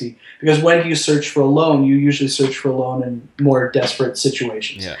 660, because when you search for a loan, you usually search for a loan in more desperate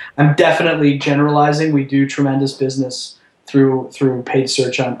situations. Yeah. I'm definitely generalizing. We do tremendous business through paid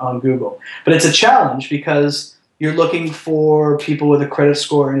search on Google. But it's a challenge because you're looking for people with a credit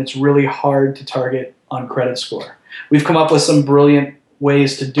score, and it's really hard to target on credit score. We've come up with some brilliant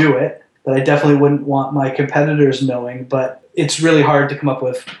ways to do it that I definitely wouldn't want my competitors knowing, but it's really hard to come up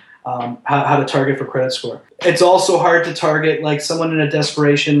with how to target for credit score. It's also hard to target like someone in a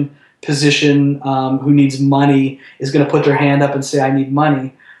desperation position who needs money is going to put their hand up and say, I need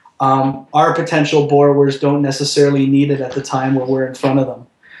money. Our potential borrowers don't necessarily need it at the time where we're in front of them.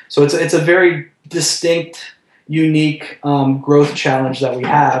 So it's a very distinct, unique growth challenge that we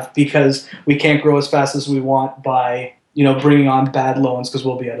have, because we can't grow as fast as we want by bringing on bad loans, because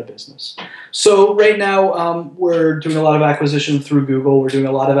we'll be out of business. So right now we're doing a lot of acquisition through Google. We're doing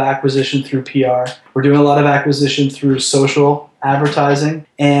a lot of acquisition through PR. We're doing a lot of acquisition through social advertising.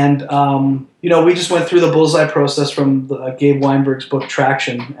 And we just went through the Bullseye process from Gabe Weinberg's book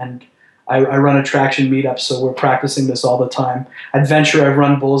Traction, and I run a Traction meetup, so we're practicing this all the time. I'd venture I've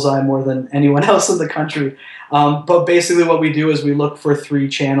run Bullseye more than anyone else in the country. But basically what we do is we look for 3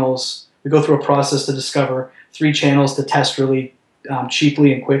 channels. We go through a process to discover 3 channels to test really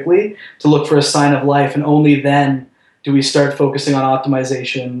cheaply and quickly to look for a sign of life. And only then do we start focusing on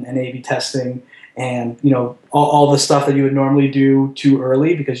optimization and A/B testing and all the stuff that you would normally do too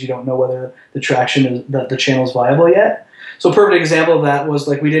early, because you don't know whether the channel is viable yet. So a perfect example of that was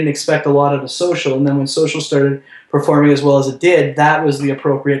like we didn't expect a lot out of social, and then when social started performing as well as it did, that was the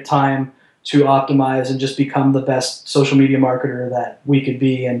appropriate time to optimize and just become the best social media marketer that we could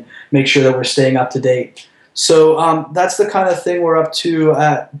be and make sure that we're staying up to date. So that's the kind of thing we're up to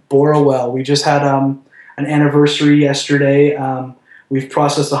at Borrowell. We just had an anniversary yesterday. We've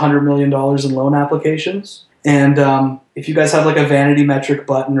processed $100 million in loan applications. And if you guys have like a vanity metric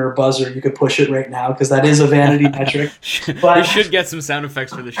button or buzzer, you could push it right now, because that is a vanity metric. But we should get some sound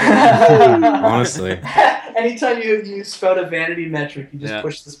effects for the show. Honestly. Anytime you spout a vanity metric, you just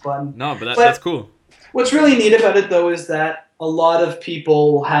push this button. No, but that's cool. What's really neat about it, though, is that a lot of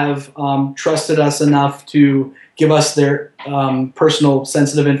people have trusted us enough to give us their personal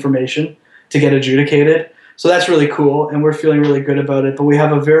sensitive information to get adjudicated. So that's really cool, and we're feeling really good about it. But we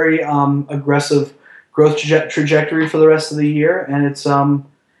have a very aggressive growth trajectory for the rest of the year, and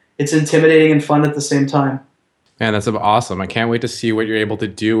it's intimidating and fun at the same time. Man, that's awesome. I can't wait to see what you're able to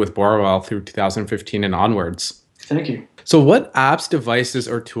do with Borrowell through 2015 and onwards. Thank you. So what apps, devices,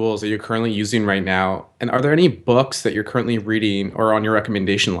 or tools are you currently using right now? And are there any books that you're currently reading or on your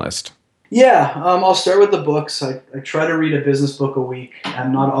recommendation list? Yeah, I'll start with the books. I try to read a business book a week.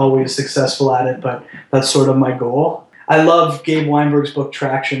 I'm not always successful at it, but that's sort of my goal. I love Gabe Weinberg's book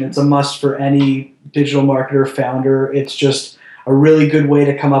Traction. It's a must for any digital marketer founder. It's just a really good way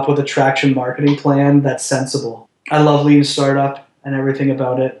to come up with a traction marketing plan that's sensible. I love Lean Startup. and everything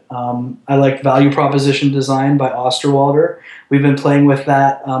about it. I like Value Proposition Design by Osterwalder. We've been playing with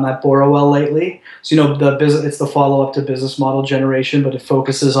that at Borrowell lately. So, it's the follow-up to Business Model Generation, but it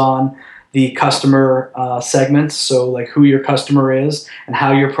focuses on the customer segments, so like who your customer is and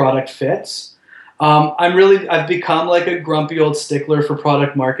how your product fits. I've become like a grumpy old stickler for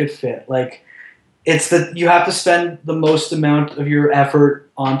product market fit. Like, it's that you have to spend the most amount of your effort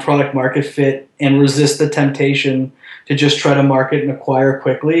on product market fit and resist the temptation to just try to market and acquire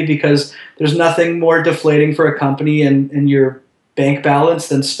quickly, because there's nothing more deflating for a company and your bank balance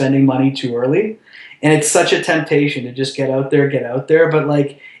than spending money too early. And it's such a temptation to just get out there. But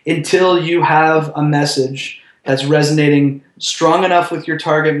like, until you have a message that's resonating strong enough with your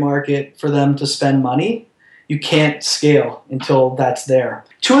target market for them to spend money, you can't scale until that's there.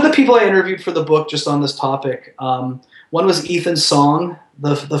 Two of the people I interviewed for the book just on this topic, one was Ethan Song,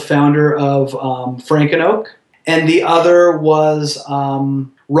 the founder of Frankenoak, and the other was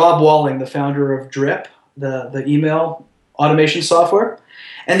Rob Walling, the founder of Drip, the email automation software.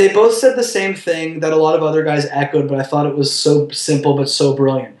 And they both said the same thing that a lot of other guys echoed, but I thought it was so simple but so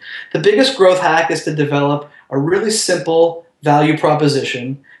brilliant. The biggest growth hack is to develop a really simple value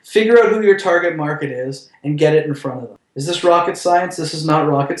proposition, figure out who your target market is, and get it in front of them. Is this rocket science? This is not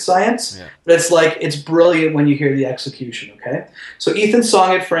rocket science, but it's brilliant when you hear the execution, okay? So Ethan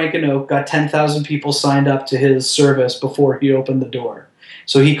Song at Frankenoak got 10,000 people signed up to his service before he opened the door.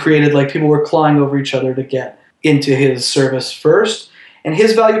 So he created, like, people were clawing over each other to get into his service first. And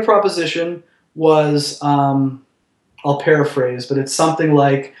his value proposition was, I'll paraphrase, but it's something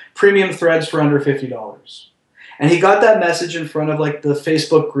like premium threads for under $50. And he got that message in front of like the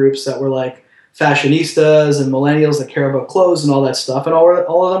Facebook groups that were like fashionistas and millennials that care about clothes and all that stuff. And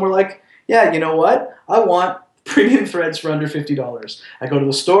all of them were like, yeah, you know what? I want premium threads for under $50. I go to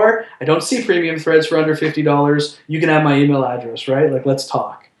the store. I don't see premium threads for under $50. You can have my email address, right? Like, let's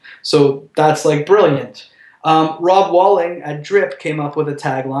talk. So that's like brilliant. Rob Walling at Drip came up with a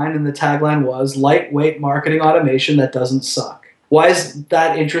tagline, and the tagline was lightweight marketing automation that doesn't suck. Why is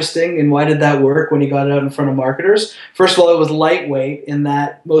that interesting, and why did that work when he got it out in front of marketers? First of all, it was lightweight in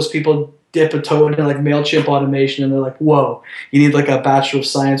that most people dip a toe into like MailChimp automation and they're like, whoa, you need like a Bachelor of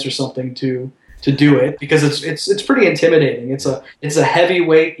Science or something to do it, because it's pretty intimidating. It's a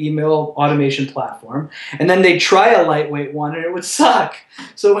heavyweight email automation platform. And then they try a lightweight one and it would suck.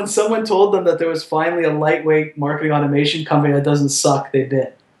 So when someone told them that there was finally a lightweight marketing automation company that doesn't suck, they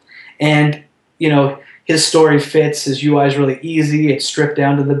bit. And his story fits. His UI is really easy. It's stripped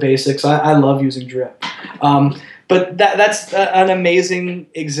down to the basics. I love using Drip. But that's an amazing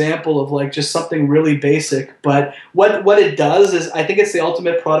example of like just something really basic. But what it does is, I think it's the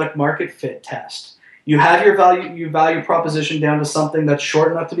ultimate product market fit test. You have your value proposition down to something that's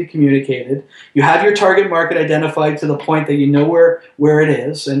short enough to be communicated. You have your target market identified to the point that you know where it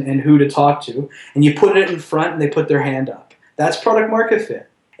is and who to talk to. And you put it in front and they put their hand up. That's product market fit.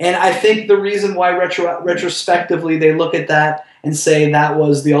 And I think the reason why retrospectively they look at that and say that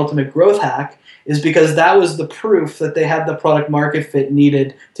was the ultimate growth hack is because that was the proof that they had the product market fit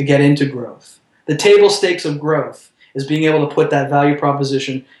needed to get into growth. The table stakes of growth is being able to put that value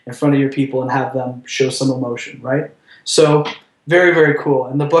proposition in front of your people and have them show some emotion, right? So very, very cool.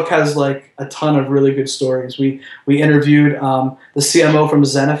 And the book has like a ton of really good stories. We interviewed the CMO from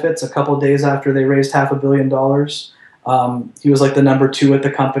Zenefits a couple of days after they raised $500 million. He was like the number 2 at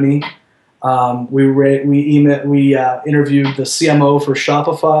the company. We interviewed the CMO for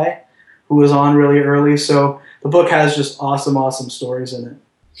Shopify, who was on really early. So the book has just awesome stories in it.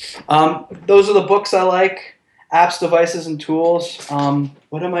 Those are the books I like. Apps, devices, and tools.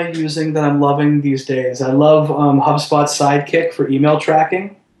 What am I using that I'm loving these days? I love HubSpot Sidekick for email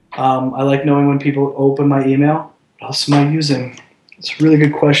tracking. I like knowing when people open my email. What else am I using? It's a really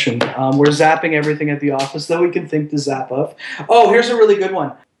good question. We're zapping everything at the office that we can think to zap of. Oh, here's a really good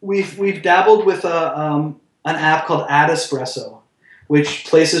one. We've dabbled with an app called AdEspresso, which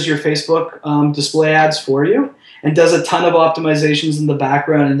places your Facebook display ads for you and does a ton of optimizations in the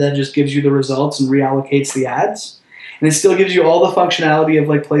background, and then just gives you the results and reallocates the ads. And it still gives you all the functionality of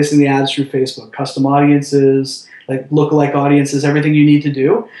like placing the ads through Facebook, custom audiences, like lookalike audiences, everything you need to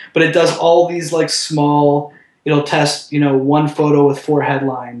do. But it does all these like small, it'll test, one photo with 4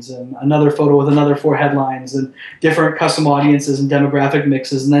 headlines and another photo with another 4 headlines and different custom audiences and demographic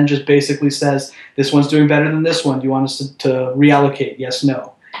mixes, and then just basically says, this one's doing better than this one. Do you want us to reallocate? Yes,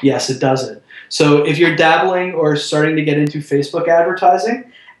 no. Yes, it does it. So if you're dabbling or starting to get into Facebook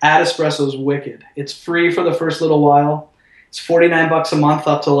advertising, AdEspresso is wicked. It's free for the first little while. It's $49 a month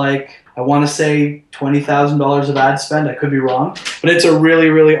up to like, I want to say $20,000 of ad spend. I could be wrong. But it's a really,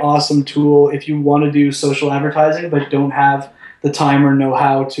 really awesome tool if you want to do social advertising but don't have the time or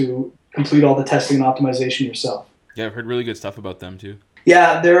know-how to complete all the testing and optimization yourself. Yeah, I've heard really good stuff about them too.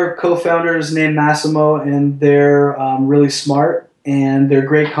 Yeah, their co-founders named Massimo, and they're really smart, and they're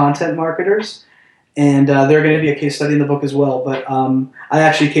great content marketers, and they're going to be a case study in the book as well. But I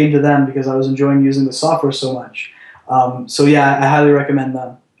actually came to them because I was enjoying using the software so much. So yeah, I highly recommend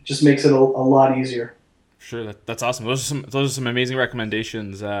them. It just makes it a lot easier. Sure, that's awesome. Those are some amazing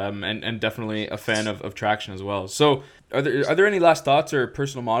recommendations, and definitely a fan of Traction as well. So, are there any last thoughts or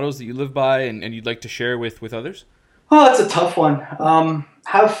personal mottos that you live by and you'd like to share with others? Oh, that's a tough one.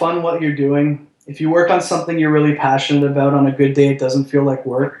 Have fun what you're doing. If you work on something you're really passionate about, on a good day, it doesn't feel like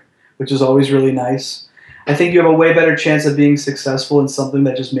work, which is always really nice. I think you have a way better chance of being successful in something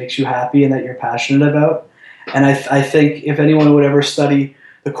that just makes you happy and that you're passionate about. And I think if anyone would ever study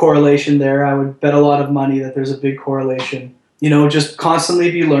the correlation there, I would bet a lot of money that there's a big correlation. Just constantly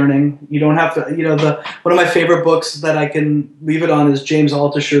be learning. You don't have to, one of my favorite books that I can leave it on is James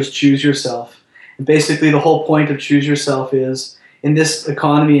Altucher's Choose Yourself. And basically the whole point of Choose Yourself is, in this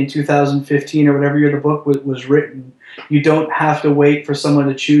economy in 2015 or whatever year the book was written, you don't have to wait for someone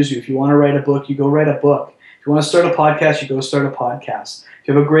to choose you. If you want to write a book, you go write a book. If you want to start a podcast, you go start a podcast. If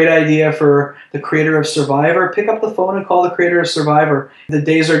you have a great idea for the creator of Survivor, pick up the phone and call the creator of Survivor. The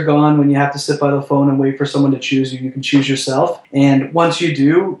days are gone when you have to sit by the phone and wait for someone to choose you. You can choose yourself. And once you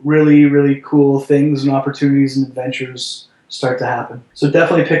do, really, really cool things and opportunities and adventures start to happen. So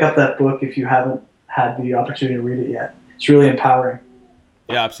definitely pick up that book if you haven't had the opportunity to read it yet. It's really empowering.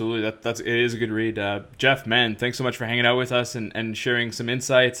 Yeah, absolutely. It is a good read. Jeff, man, thanks so much for hanging out with us and sharing some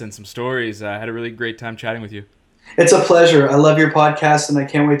insights and some stories. I had a really great time chatting with you. It's a pleasure. I love your podcast, and I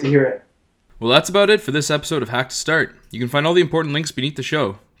can't wait to hear it. Well, that's about it for this episode of Hack to Start. You can find all the important links beneath the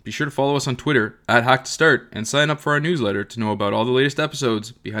show. Be sure to follow us on Twitter @HackToStart and sign up for our newsletter to know about all the latest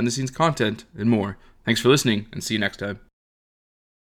episodes, behind-the-scenes content, and more. Thanks for listening, and see you next time.